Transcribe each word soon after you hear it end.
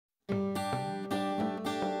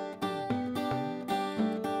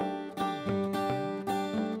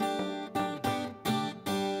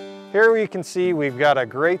Here you can see we've got a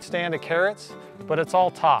great stand of carrots, but it's all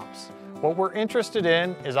tops. What we're interested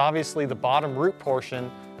in is obviously the bottom root portion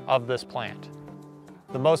of this plant.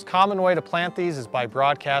 The most common way to plant these is by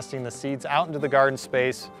broadcasting the seeds out into the garden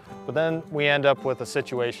space, but then we end up with a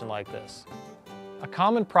situation like this. A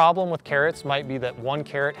common problem with carrots might be that one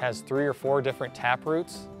carrot has 3 or 4 different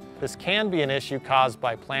taproots. This can be an issue caused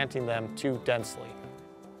by planting them too densely.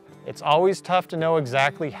 It's always tough to know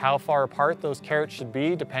exactly how far apart those carrots should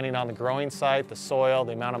be depending on the growing site, the soil,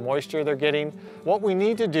 the amount of moisture they're getting. What we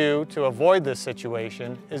need to do to avoid this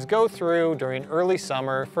situation is go through during early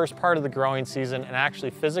summer, first part of the growing season, and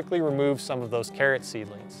actually physically remove some of those carrot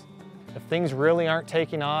seedlings. If things really aren't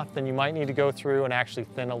taking off, then you might need to go through and actually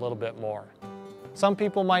thin a little bit more. Some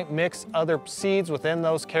people might mix other seeds within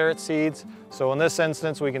those carrot seeds. So in this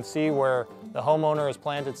instance, we can see where the homeowner has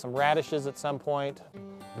planted some radishes at some point.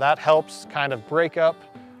 That helps kind of break up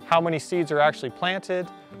how many seeds are actually planted.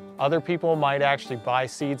 Other people might actually buy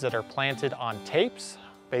seeds that are planted on tapes.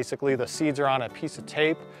 Basically, the seeds are on a piece of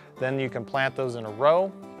tape, then you can plant those in a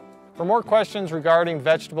row. For more questions regarding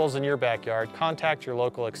vegetables in your backyard, contact your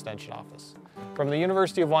local extension office. From the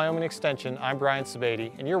University of Wyoming Extension, I'm Brian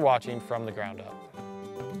Sabady, and you're watching From the Ground Up.